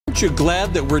Aren't you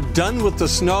glad that we're done with the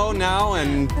snow now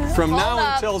and from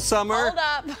now until summer? Hold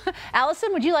up.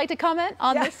 Allison, would you like to comment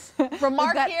on this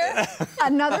remark here?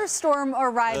 Another storm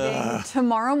arriving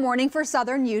tomorrow morning for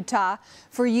southern Utah.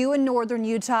 For you in northern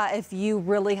Utah, if you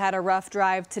really had a rough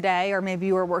drive today, or maybe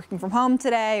you were working from home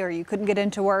today, or you couldn't get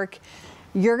into work,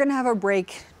 you're going to have a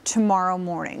break tomorrow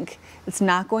morning. It's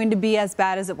not going to be as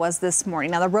bad as it was this morning.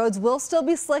 Now the roads will still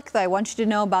be slick though. I want you to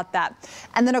know about that.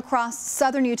 And then across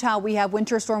southern Utah, we have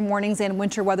winter storm warnings and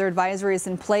winter weather advisories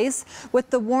in place with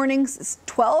the warnings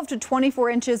 12 to 24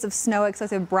 inches of snow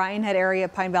expected Brian Head area,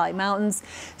 Pine Valley Mountains,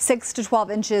 6 to 12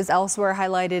 inches elsewhere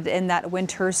highlighted in that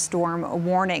winter storm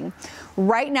warning.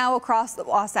 Right now across the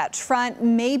Wasatch Front,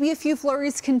 maybe a few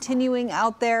flurries continuing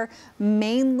out there,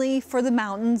 mainly for the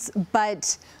mountains,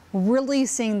 but really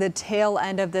seeing the tail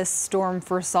end of this storm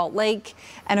for Salt Lake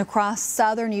and across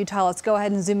southern Utah. Let's go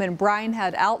ahead and zoom in. Brian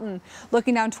Head, Alton,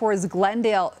 looking down towards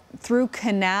Glendale through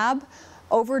Kanab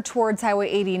over towards Highway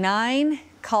 89.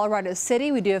 Colorado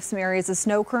City, we do have some areas of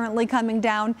snow currently coming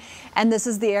down, and this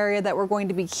is the area that we're going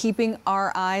to be keeping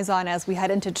our eyes on as we head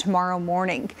into tomorrow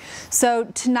morning. So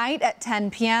tonight at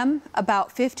 10 p.m.,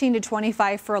 about 15 to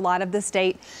 25 for a lot of the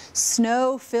state.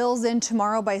 Snow fills in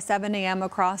tomorrow by 7 a.m.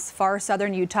 across far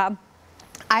southern Utah.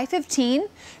 I-15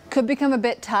 could become a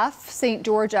bit tough, St.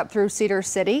 George up through Cedar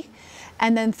City.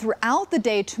 And then throughout the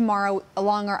day tomorrow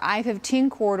along our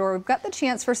I-15 corridor, we've got the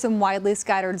chance for some widely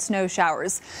scattered snow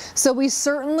showers. So we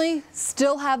certainly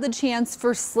still have the chance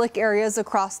for slick areas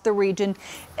across the region.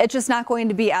 It's just not going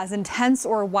to be as intense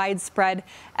or widespread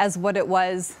as what it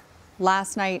was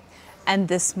last night and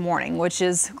this morning, which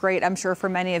is great, I'm sure, for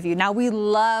many of you. Now, we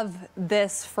love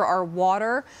this for our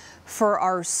water, for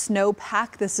our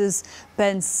snowpack. This has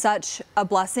been such a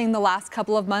blessing the last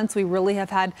couple of months. We really have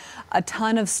had a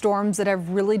ton of storms that have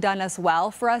really done us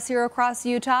well for us here across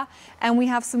Utah, and we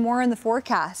have some more in the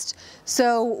forecast.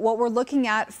 So what we're looking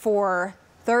at for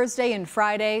Thursday and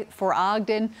Friday for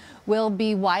Ogden will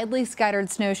be widely scattered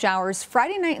snow showers.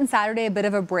 Friday night and Saturday, a bit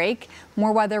of a break.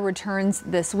 More weather returns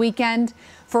this weekend.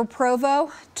 For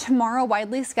Provo, tomorrow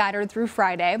widely scattered through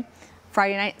Friday.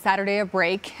 Friday night, Saturday a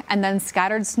break, and then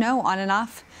scattered snow on and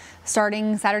off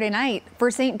starting Saturday night.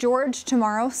 For St. George,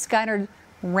 tomorrow scattered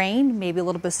rain, maybe a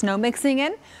little bit of snow mixing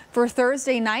in. For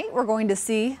Thursday night, we're going to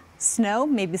see snow,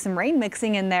 maybe some rain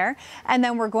mixing in there. And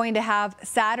then we're going to have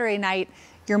Saturday night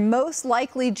your most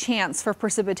likely chance for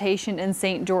precipitation in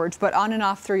St. George, but on and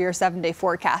off through your 7-day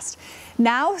forecast.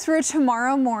 Now through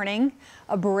tomorrow morning,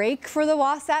 a break for the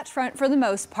Wasatch Front for the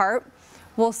most part.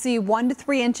 We'll see 1 to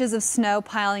 3 inches of snow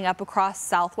piling up across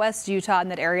southwest Utah in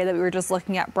that area that we were just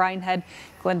looking at, Brian Head,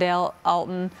 Glendale,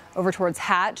 Alton, over towards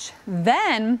Hatch.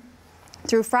 Then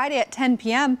through Friday at 10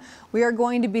 p.m., we are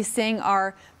going to be seeing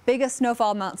our biggest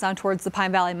snowfall amounts down towards the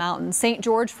Pine Valley Mountains. St.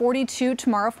 George 42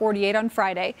 tomorrow, 48 on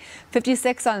Friday,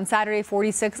 56 on Saturday,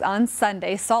 46 on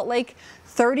Sunday. Salt Lake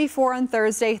 34 on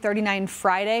Thursday, 39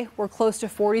 Friday. We're close to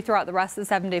 40 throughout the rest of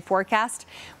the 7-day forecast.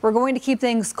 We're going to keep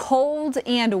things cold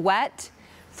and wet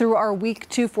through our week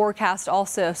 2 forecast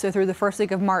also. So through the first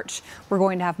week of March, we're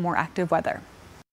going to have more active weather.